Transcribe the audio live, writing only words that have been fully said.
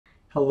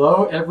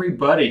Hello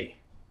everybody.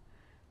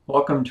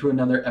 Welcome to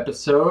another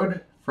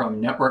episode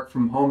from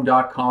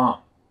networkfromhome.com.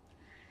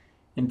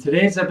 In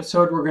today's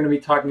episode we're going to be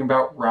talking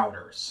about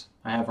routers.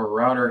 I have a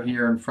router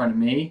here in front of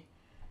me.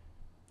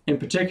 In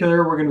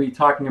particular, we're going to be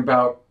talking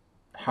about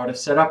how to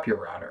set up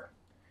your router.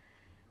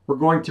 We're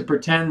going to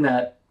pretend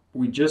that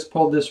we just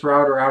pulled this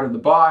router out of the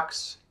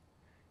box.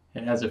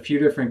 It has a few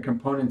different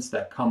components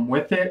that come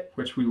with it,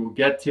 which we will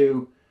get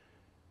to.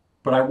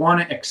 But I want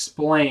to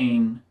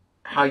explain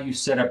how you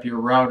set up your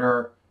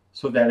router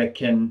so that it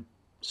can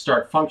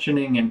start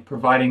functioning and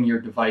providing your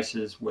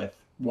devices with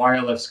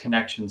wireless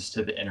connections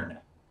to the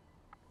internet.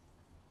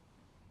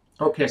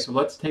 Okay, so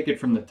let's take it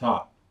from the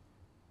top.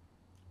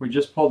 We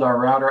just pulled our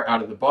router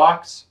out of the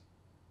box.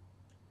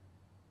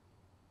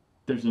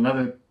 There's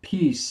another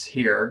piece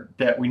here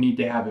that we need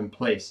to have in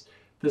place.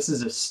 This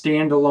is a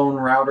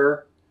standalone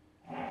router,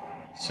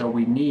 so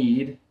we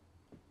need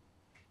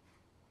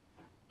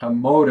a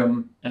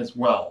modem as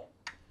well.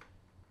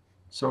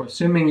 So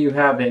assuming you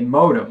have a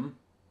modem,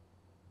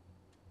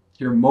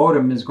 your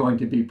modem is going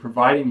to be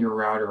providing your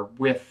router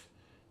with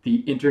the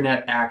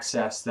internet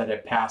access that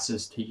it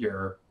passes to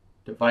your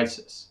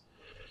devices.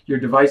 Your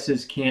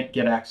devices can't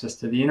get access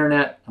to the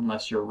internet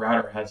unless your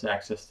router has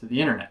access to the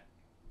internet.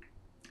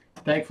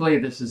 Thankfully,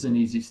 this is an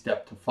easy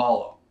step to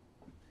follow.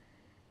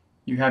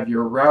 You have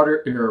your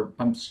router, you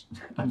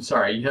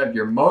have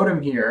your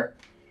modem here.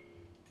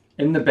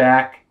 In the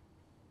back,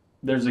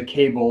 there's a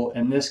cable,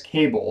 and this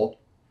cable,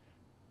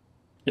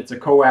 it's a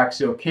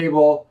coaxial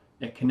cable.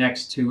 It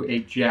connects to a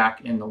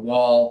jack in the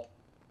wall.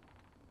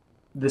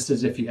 This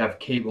is if you have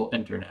cable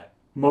internet.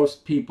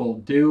 Most people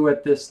do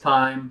at this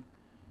time,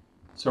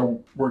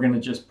 so we're going to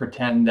just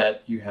pretend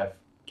that you have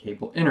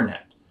cable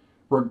internet.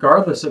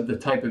 Regardless of the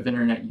type of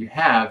internet you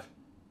have,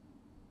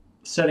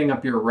 setting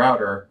up your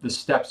router, the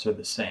steps are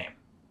the same.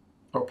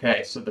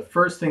 Okay, so the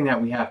first thing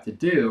that we have to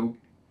do,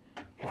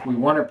 if we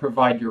want to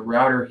provide your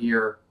router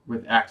here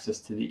with access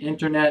to the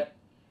internet,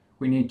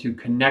 we need to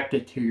connect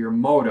it to your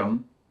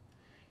modem.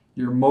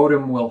 Your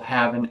modem will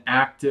have an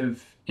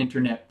active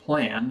internet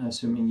plan,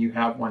 assuming you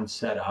have one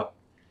set up.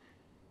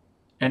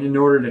 And in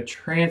order to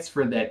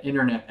transfer that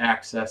internet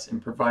access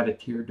and provide it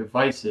to your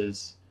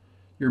devices,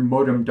 your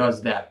modem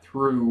does that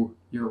through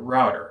your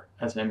router,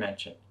 as I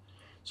mentioned.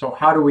 So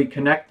how do we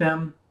connect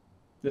them?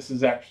 This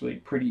is actually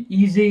pretty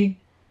easy.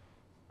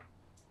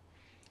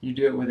 You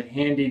do it with a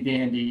handy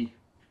dandy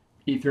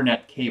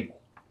Ethernet cable.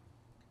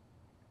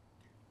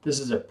 This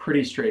is a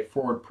pretty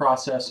straightforward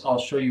process. I'll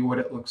show you what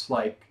it looks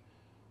like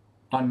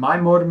on my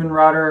modem and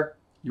router.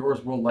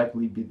 Yours will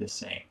likely be the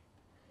same.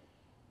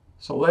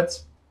 So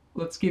let's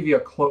give you a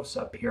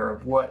close-up here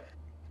of what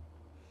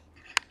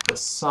the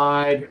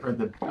side, or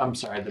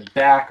the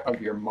back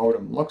of your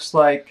modem looks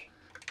like.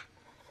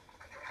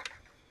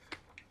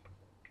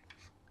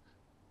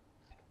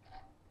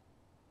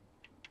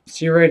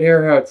 See right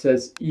here how it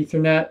says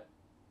Ethernet?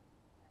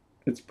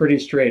 It's pretty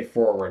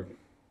straightforward.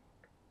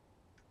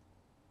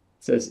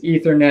 It says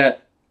Ethernet.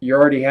 You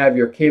already have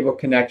your cable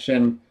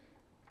connection.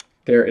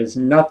 There is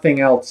nothing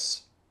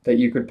else that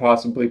you could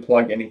possibly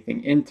plug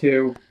anything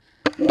into.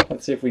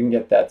 Let's see if we can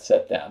get that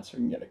set down so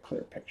we can get a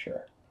clear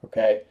picture.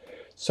 Okay,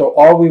 so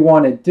all we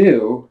want to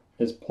do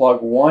is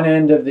plug one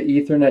end of the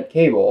Ethernet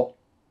cable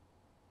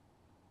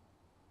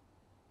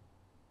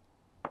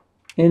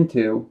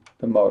into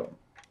the modem.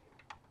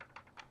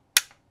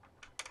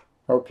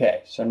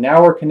 Okay, so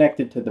now we're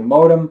connected to the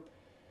modem.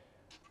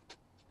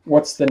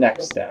 What's the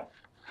next step?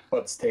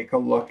 Let's take a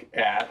look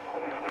at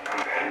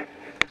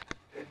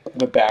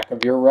the back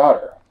of your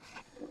router.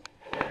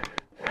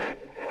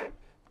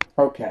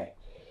 Okay,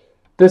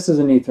 this is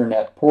an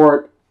Ethernet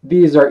port.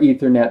 These are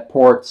Ethernet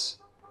ports.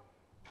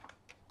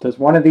 Does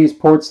one of these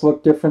ports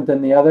look different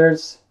than the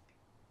others?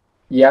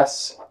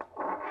 Yes.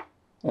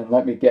 And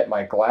let me get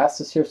my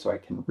glasses here so I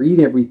can read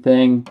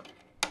everything.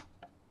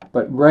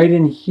 But right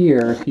in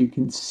here, if you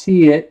can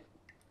see it,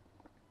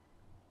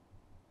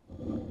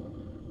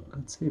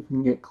 let's see if we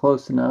can get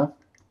close enough.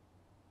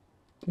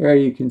 There,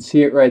 you can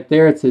see it right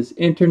there. It says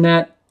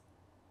Internet.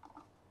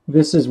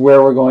 This is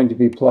where we're going to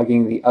be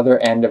plugging the other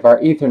end of our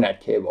Ethernet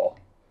cable.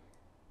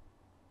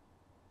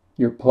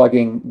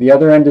 The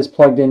other end is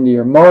plugged into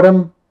your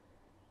modem.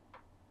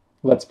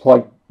 Let's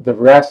plug the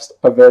rest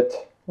of it,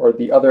 or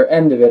the other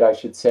end of it, I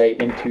should say,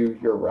 into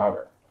your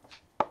router.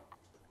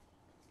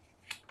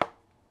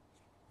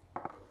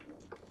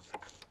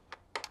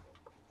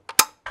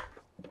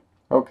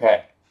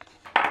 Okay,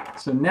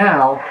 so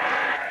now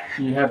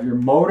you have your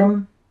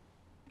modem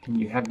and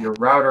you have your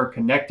router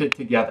connected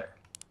together.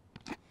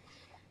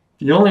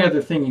 The only other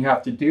thing you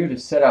have to do to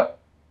set up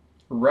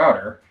a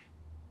router,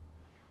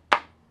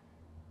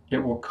 it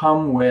will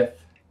come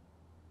with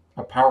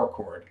a power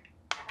cord.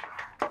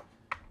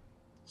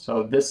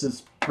 So this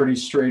is pretty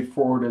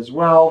straightforward as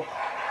well.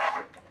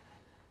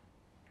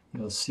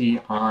 You'll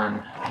see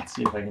on, let's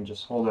see if I can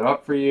just hold it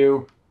up for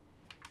you.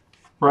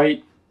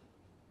 Right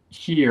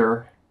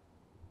here,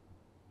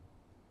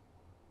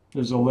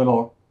 there's a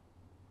little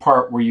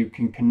part where you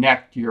can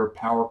connect your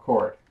power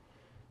cord.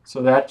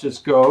 So that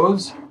just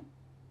goes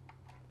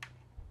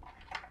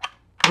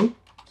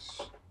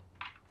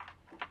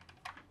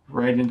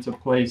right into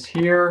place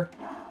here.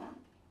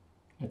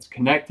 It's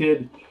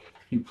connected.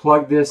 You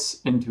plug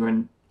this into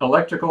an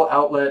electrical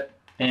outlet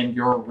and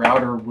your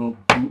router will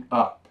boot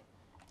up.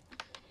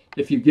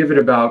 If you give it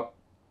about,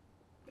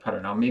 I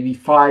don't know, maybe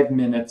 5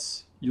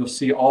 minutes, you'll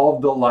see all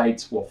of the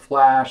lights will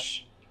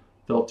flash.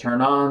 They'll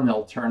turn on,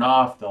 they'll turn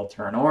off, they'll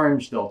turn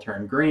orange, they'll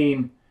turn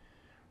green.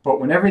 But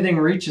when everything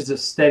reaches a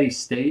steady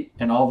state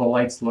and all the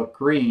lights look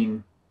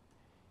green,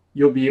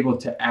 you'll be able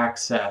to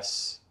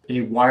access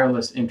a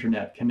wireless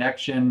internet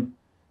connection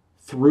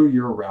through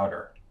your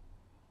router.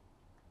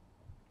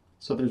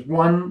 So there's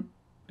one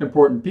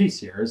important piece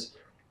here is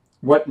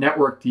what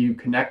network do you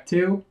connect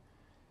to?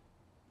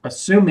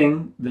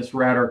 Assuming this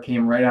router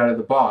came right out of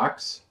the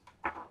box,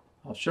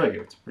 I'll show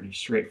you. It's pretty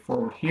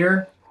straightforward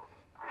here.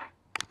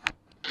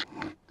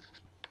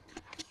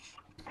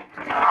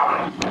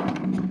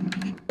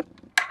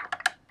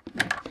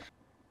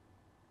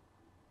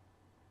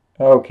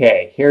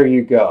 Okay, here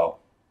you go.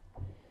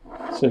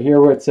 So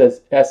here where it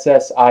says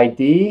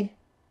SSID,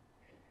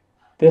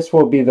 this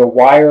will be the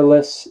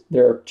wireless.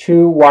 There are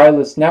 2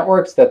 wireless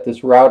networks that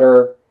this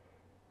router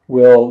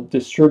will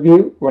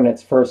distribute when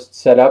it's first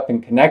set up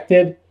and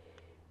connected.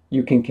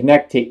 You can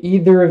connect to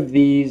either of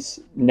these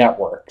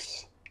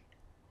networks.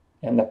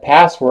 And the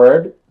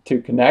password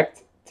to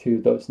connect to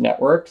those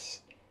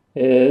networks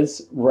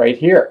is right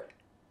here.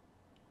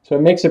 So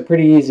it makes it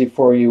pretty easy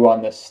for you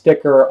on the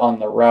sticker on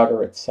the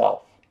router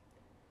itself.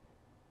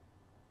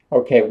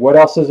 Okay, what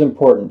else is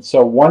important?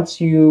 So once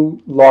you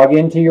log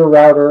into your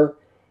router,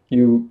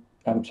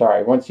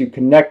 once you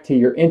connect to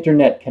your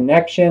internet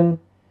connection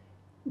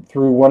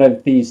through one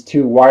of these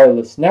 2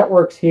 wireless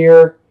networks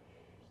here,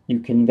 you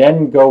can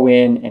then go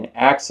in and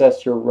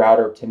access your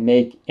router to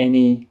make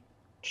any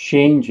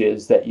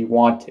changes that you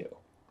want to.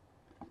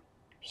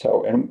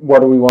 So, and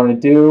what do we want to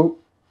do?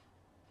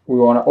 We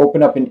want to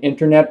open up an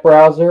internet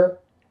browser.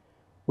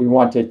 We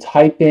want to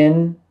type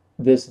in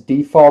this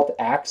default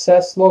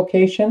access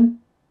location.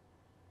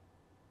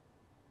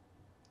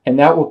 And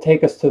that will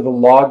take us to the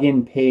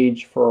login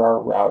page for our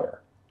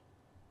router.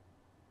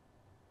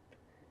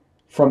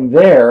 From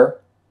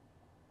there,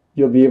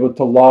 you'll be able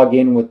to log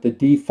in with the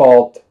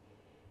default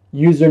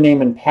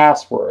username and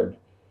password,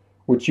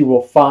 which you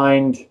will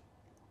find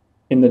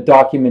in the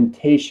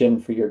documentation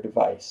for your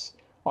device.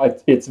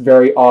 It's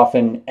very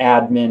often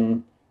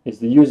admin is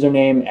the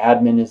username,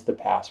 admin is the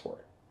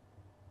password.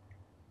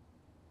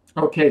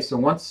 Okay, so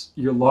once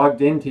you're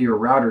logged into your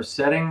router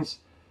settings,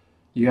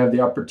 you have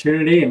the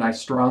opportunity, and I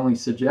strongly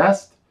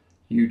suggest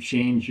you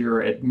change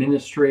your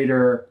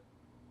administrator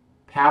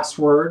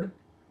password.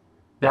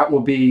 That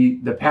will be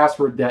the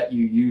password that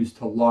you use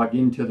to log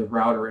into the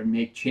router and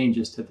make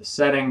changes to the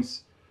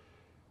settings.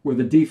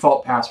 With a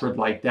default password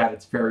like that,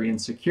 it's very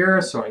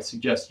insecure, so I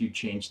suggest you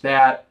change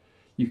that.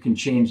 You can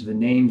change the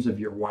names of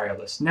your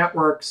wireless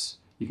networks.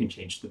 You can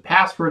change the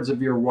passwords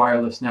of your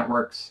wireless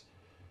networks.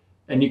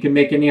 And you can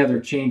make any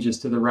other changes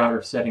to the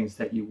router settings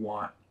that you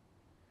want.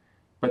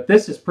 But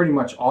this is pretty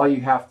much all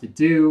you have to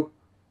do.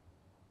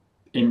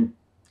 In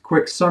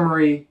quick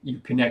summary, you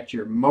connect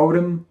your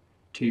modem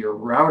to your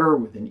router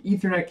with an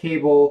Ethernet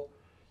cable.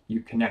 You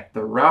connect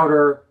the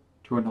router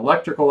to an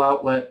electrical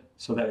outlet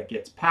so that it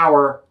gets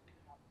power.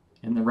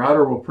 And the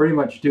router will pretty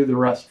much do the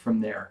rest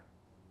from there.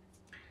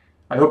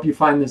 I hope you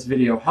find this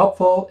video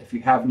helpful. If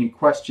you have any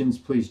questions,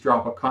 please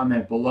drop a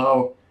comment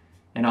below,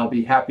 and I'll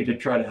be happy to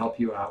try to help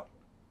you out.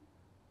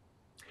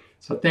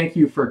 So thank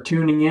you for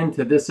tuning in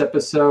to this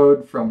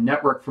episode from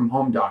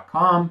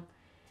networkfromhome.com.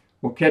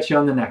 We'll catch you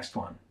on the next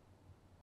one.